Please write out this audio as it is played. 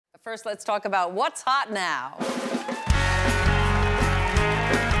First, let's talk about what's hot now. Didn't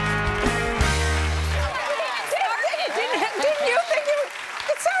you think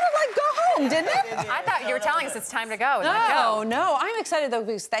it sounded like go home, didn't it? I thought you were telling us it's time to go. No. I'm excited, though,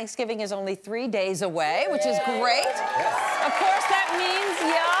 because Thanksgiving is only 3 days away, which is great. Of course, that means,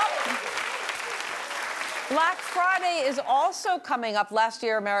 Black Friday is also coming up. Last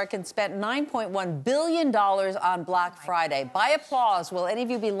year, Americans spent $9.1 billion on Black Friday. By applause, will any of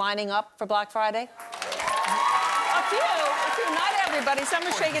you be lining up for Black Friday? A few. Not everybody. Some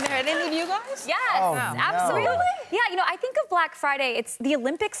are shaking their head. Any of you guys? Yes, absolutely. No. Yeah, I think of Black Friday, it's the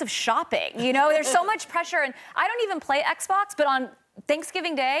Olympics of shopping. There's so much pressure, and I don't even play Xbox, but on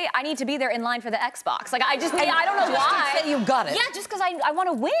Thanksgiving Day, I need to be there in line for the Xbox. Like, I don't know why. Say you got it. Yeah, just because I want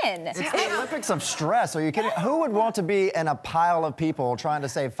to win. It's the Olympics of stress. Are you kidding? Who would want to be in a pile of people trying to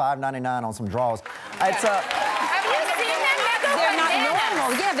save $5.99 on some draws? It's Have you seen them? They're not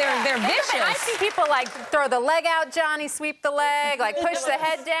normal. Yeah, they're vicious. I see people like throw the leg out, Johnny, sweep the leg, like push the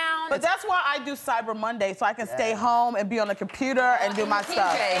head down. But that's why I do Cyber Monday, so I can stay home and be on the computer and do my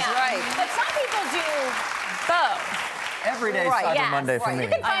stuff. Right. But some people do both. every day Cyber Monday for me. You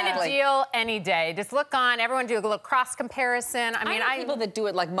can find a deal any day. Just look on. Everyone do a little cross comparison. I mean, I know people that do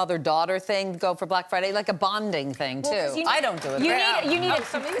it like mother-daughter thing, go for Black Friday, like a bonding thing too. I don't do it. You need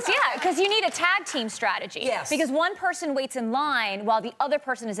because you need a tag team strategy. Yes. Because one person waits in line while the other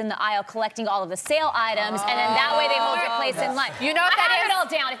person is in the aisle collecting all of the sale items, and then that way they hold your place in line. You know what that is? I have it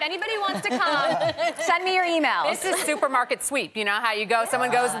all down. If anybody wants to come, send me your email. This is supermarket sweep. You know how you go,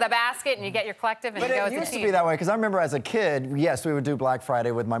 someone goes to the basket and you get your collective and you go as a team. It used to be that way, because I remember as a kid, yes, we would do Black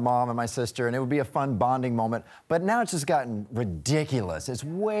Friday with my mom and my sister, and it would be a fun bonding moment. But now it's just gotten ridiculous. It's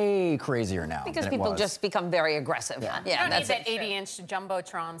way crazier now. Because people just become very aggressive. Yeah, you don't need that 80-inch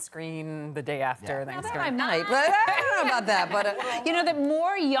Jumbotron screen the day after Thanksgiving. I might, but I don't know about that. But you know that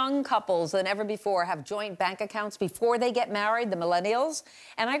more young couples than ever before have joint bank accounts before they get married, the millennials.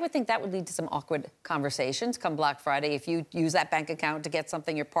 And I would think that would lead to some awkward conversations come Black Friday if you use that bank account to get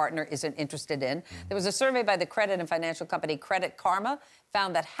something your partner isn't interested in. There was a survey by the credit and financial company Credit Karma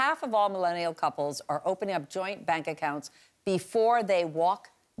found that half of all millennial couples are opening up joint bank accounts before they walk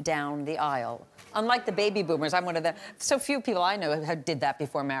down the aisle. Unlike the baby boomers, I'm one of them. So few people I know did that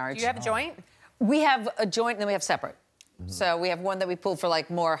before marriage. Do you have a joint? We have a joint and then we have separate. So we have one that we pull for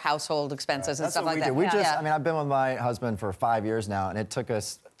like more household expenses and stuff like that. We just, I mean, I've been with my husband for 5 years now, and it took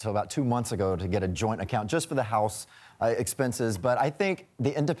us till about 2 months ago to get a joint account just for the house expenses. But I think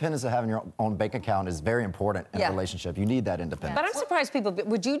the independence of having your own bank account is very important in a relationship. You need that independence. But I'm surprised people,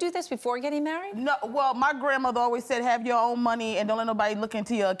 would you do this before getting married? No, well, my grandmother always said, have your own money and don't let nobody look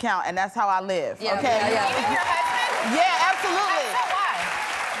into your account, and that's how I live, okay? Even your husband? Yeah, absolutely. Why?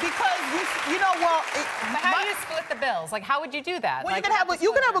 Because, you know, well... But how do you split the bills? Like, how would you do that? Well, like,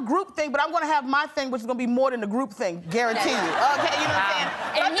 you can have a group thing, but I'm going to have my thing, which is going to be more than the group thing, guarantee you. Okay, you know what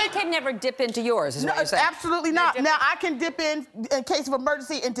I'm saying? And he can never dip into yours, is what you're saying. Absolutely not. Now, I can dip in case of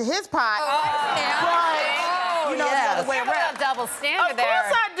emergency into his pot. You know, the other way around. Double standard there. Of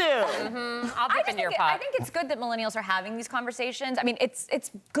course I do. I'll dip into your pot. I think it's good that millennials are having these conversations. I mean,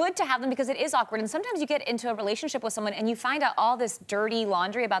 it's good to have them because it is awkward. And sometimes you get into a relationship with someone and you find out all this dirty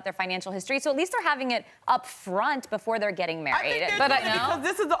laundry about their financial history. So at least they're having it up front before they're getting married. Because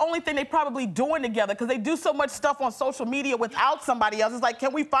this is the only thing they probably doing together, because they do so much stuff on social media without somebody else. It's like,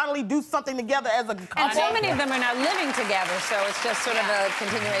 can we finally do something together as a couple? And so many of them are now living together, so it's just sort of a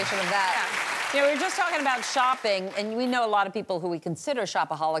continuation of that. You know, we were just talking about shopping, and we know a lot of people who we consider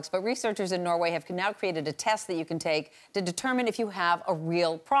shopaholics, but researchers in Norway have now created a test that you can take to determine if you have a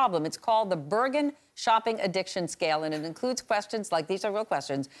real problem. It's called the Bergen Shopping Addiction Scale, and it includes questions like, these are real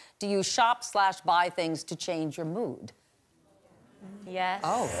questions, do you shop/buy things to change your mood? Yes.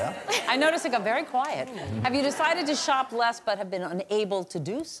 Oh, yeah. I noticed it got very quiet. Have you decided to shop less but have been unable to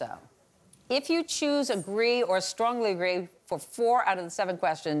do so? If you choose agree or strongly agree for 4 out of the 7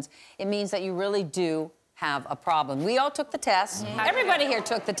 questions, it means that you really do have a problem. We all took the test. Everybody here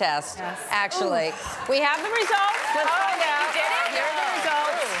took the test, actually. We have the results. Let's find out. You did it? Here are the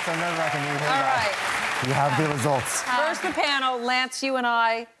results. So never I can read All right. You have the results. First, the panel, Lance, you and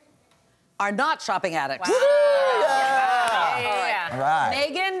I are not shopping addicts. Wow. All right.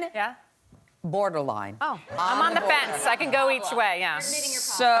 Megan? Yeah? Borderline. Oh, I'm on the fence. I can go each way, yeah.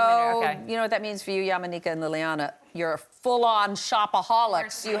 So, you know what that means for you, Yamanika and Liliana? you're full-on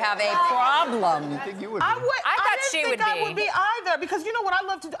shopaholics, you have a problem. I think you would be. I thought she would I be. would be either, because you know what I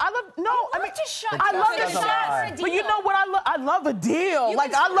love to do? I love to shop. I love That's to a shop. lie. But you know what I love a deal.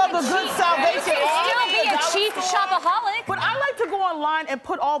 Like, I love a good Salvation Army. Still be a cheap shopaholic. But I like to go online and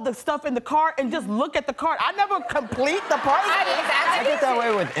put all the stuff in the cart and just look at the cart. I never complete the purchase. I get that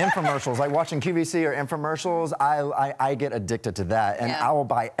way with infomercials, like watching QVC or infomercials. I get addicted to that, and I will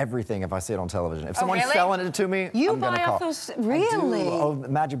buy everything if I see it on television. If someone's really? selling it to me, You I'm gonna buy call. off those, really? Oh,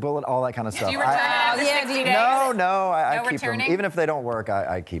 Magic Bullet, all that kind of stuff. Do you return it after 60 days? No, I No keep them. returning? Even if they don't work,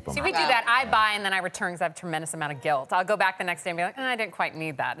 I keep them. See, we do that. I buy and then I return because I have a tremendous amount of guilt. I'll go back the next day and be like, I didn't quite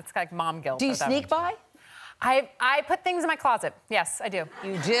need that. It's like mom guilt. Do you or that. sneak buy? I put things in my closet. Yes, I do.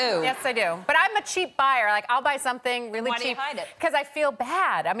 You do? Yes, I do. But I'm a cheap buyer. Like, I'll buy something really Why do you cheap. hide it? Because I feel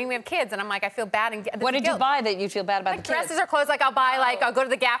bad. I mean, we have kids, and I'm like, I feel bad. And What did you buy that you feel bad about Like the kids? dresses or clothes. Like, I'll buy, like, I'll go to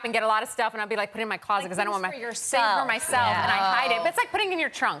the Gap and get a lot of stuff, and I'll be like, put it in my closet because I don't want my things for things yourself. for myself, and I hide it. But it's like putting in your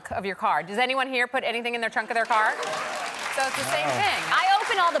trunk of your car. Does anyone here put anything in their trunk of their car? So it's the same thing. I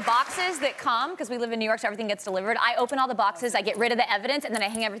open all the boxes that come, because we live in New York, so everything gets delivered. I open all the boxes, I get rid of the evidence, and then I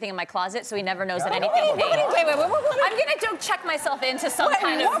hang everything in my closet so he never knows that anything came. Wait. I'm gonna go check myself into some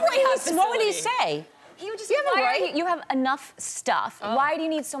kind of What would he say? He would just You have a why are right. you have enough stuff. Why do you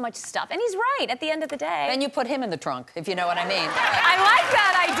need so much stuff? And he's right at the end of the day. Then you put him in the trunk, if you know what I mean. I like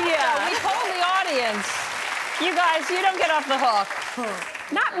that idea. We told the audience, you guys, you don't get off the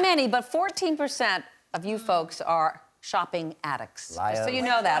hook. Not many, but 14% of you folks are shopping addicts. Liars. Just so you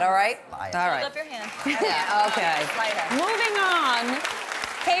know that, all right? Liars. All right. Hold up your hand. Yeah, okay. Lighter. Moving on.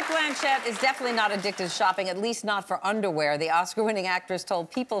 Kate Blanchett is definitely not addicted to shopping, at least not for underwear. The Oscar-winning actress told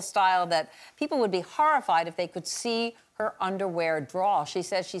People Style that people would be horrified if they could see her underwear drawer. She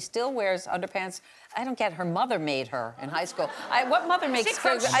says she still wears underpants. I don't get her mother made her in high school. What mother makes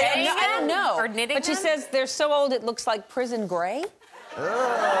crocheting I don't know. or knitting But she them? says they're so old it looks like prison gray.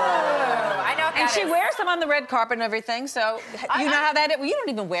 I know what And that she is. wears them on the red carpet and everything, so you know how that is. Well, you don't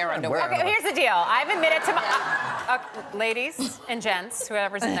even wear underwear. Okay, here's the deal. I've admitted to my ladies and gents,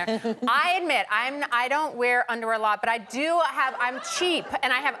 whoever's in there. I admit I don't wear underwear a lot, but I do have. I'm cheap,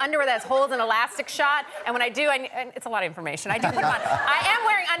 and I have underwear that has holes and elastic shot. And when I do, and it's a lot of information. I do put them on. I am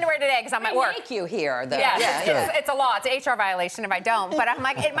wearing underwear today because I'm at work. Make you here, though. Yeah, it's a law. It's an HR violation if I don't. But I'm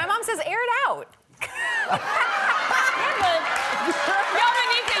like, my mom says, air it out.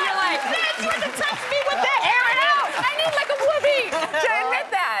 You're like, That's what to touch me with that. Air it out. I need like a whoopee to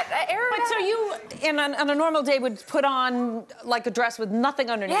admit that. Air it But out. so you, on a normal day, would put on like a dress with nothing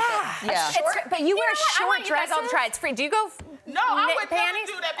underneath it. Yeah. but you wear know what? I short want you guys all to dresses? try. It's free. Do you go? No, I knit would panties?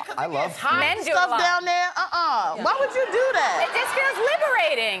 never do that because I love Men do it a stuff lot. down there. Why would you do that? It just feels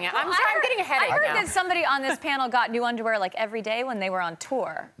liberating. I'm getting a headache I heard now. that somebody on this panel got new underwear like every day when they were on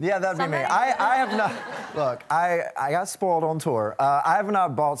tour. Yeah, that'd be me. Somebody? I have not. Look, I got spoiled on tour. I have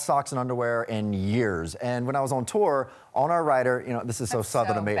not bought socks and underwear in years. And when I was on tour, on our rider, you know, this is so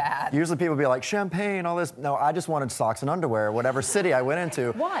southern so of me. bad. Usually people be like, champagne, all this. No, I just wanted socks and underwear, whatever city I went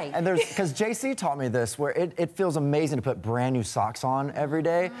into. Why? And because JC taught me this, where it feels amazing to put brand new socks on every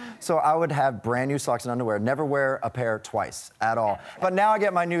day. So I would have brand new socks and underwear, never wear a pair twice at all. But now I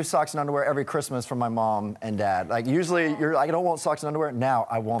get my new socks and underwear every Christmas from my mom and dad. Like usually you're like, I don't want socks and underwear. Now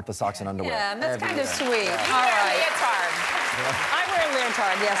I want the socks and underwear. Yeah, and that's kind of every sweet. day. All right. It's hard. I wear a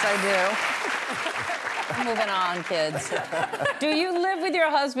leotard, yes, I do. Moving on, kids. Do you live with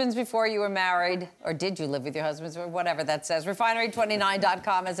your husbands before you were married? Or did you live with your husbands? Or whatever that says.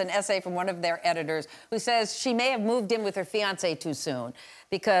 Refinery29.com has an essay from one of their editors who says she may have moved in with her fiancé too soon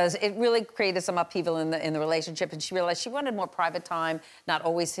because it really created some upheaval in the relationship, and she realized she wanted more private time, not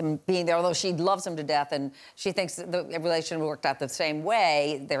always him being there, although she loves him to death, and she thinks that the relationship worked out the same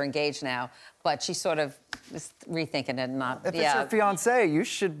way. They're engaged now, but she's sort of just rethinking it and not, If it's your fiance, you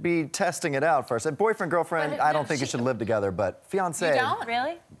should be testing it out first. A boyfriend, girlfriend, I don't think you should live together, but fiance. You don't?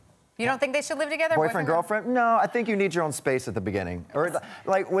 Really? You don't think they should live together? Boyfriend, girlfriend? No, I think you need your own space at the beginning. Or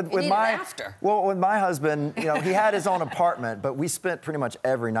like with need it my after. Well, with my husband, you know, he had his own apartment, but we spent pretty much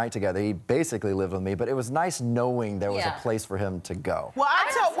every night together. He basically lived with me, but it was nice knowing there was Yeah. a place for him to go. Well,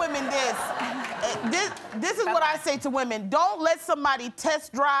 I tell women this. This is what I say to women. Don't let somebody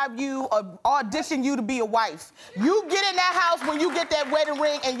test drive you or audition you to be a wife. You get in that house when you get that wedding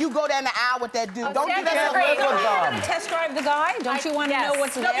ring and you go down the aisle with that dude. Don't do that. great. Live with them. test drive the guy? Don't you want to know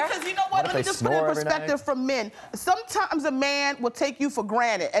what's No, there? because you know what? What if Let me they just put it in snore every perspective night? from men. Sometimes a man will take you for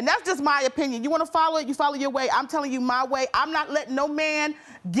granted, and that's just my opinion. You want to follow it, you follow your way. I'm telling you my way. I'm not letting no man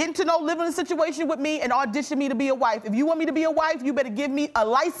get into no living situation with me and audition me to be a wife. If you want me to be a wife, you better give me a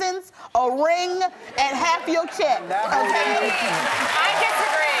license, a ring, and half your check. That Okay? I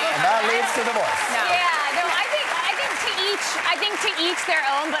disagree. And that leads to divorce. No. Yeah, no, I to each their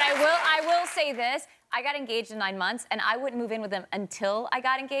own, but I will say this. I got engaged in 9 months, and I wouldn't move in with them until I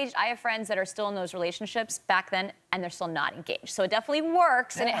got engaged. I have friends that are still in those relationships back then, and they're still not engaged. So it definitely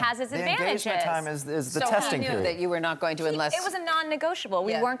works, and it has its advantages. The engagement time is the testing he knew period. that you were not going to unless... It was a non-negotiable.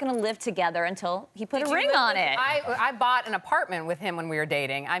 We weren't going to live together until he put a Did you ring live on with- it. I bought an apartment with him when we were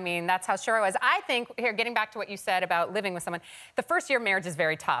dating. I mean, that's how sure I was. I think, here, getting back to what you said about living with someone, the first year of marriage is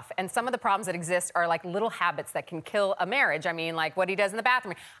very tough, and some of the problems that exist are like little habits that can kill a marriage. I mean, like what he does in the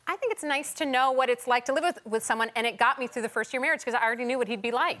bathroom. I think it's nice to know what it's like to live with someone, and it got me through the first year marriage because I already knew what he'd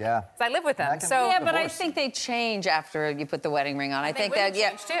be like. Yeah. Because I live with him. So yeah, but I think they change after you put the wedding ring on. I think that, women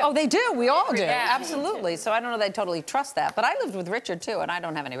change, too. Oh, they do. We all do. Yeah. Absolutely. So I don't know that I totally trust that. But I lived with Richard, too, and I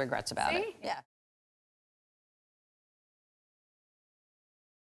don't have any regrets about it. Yeah.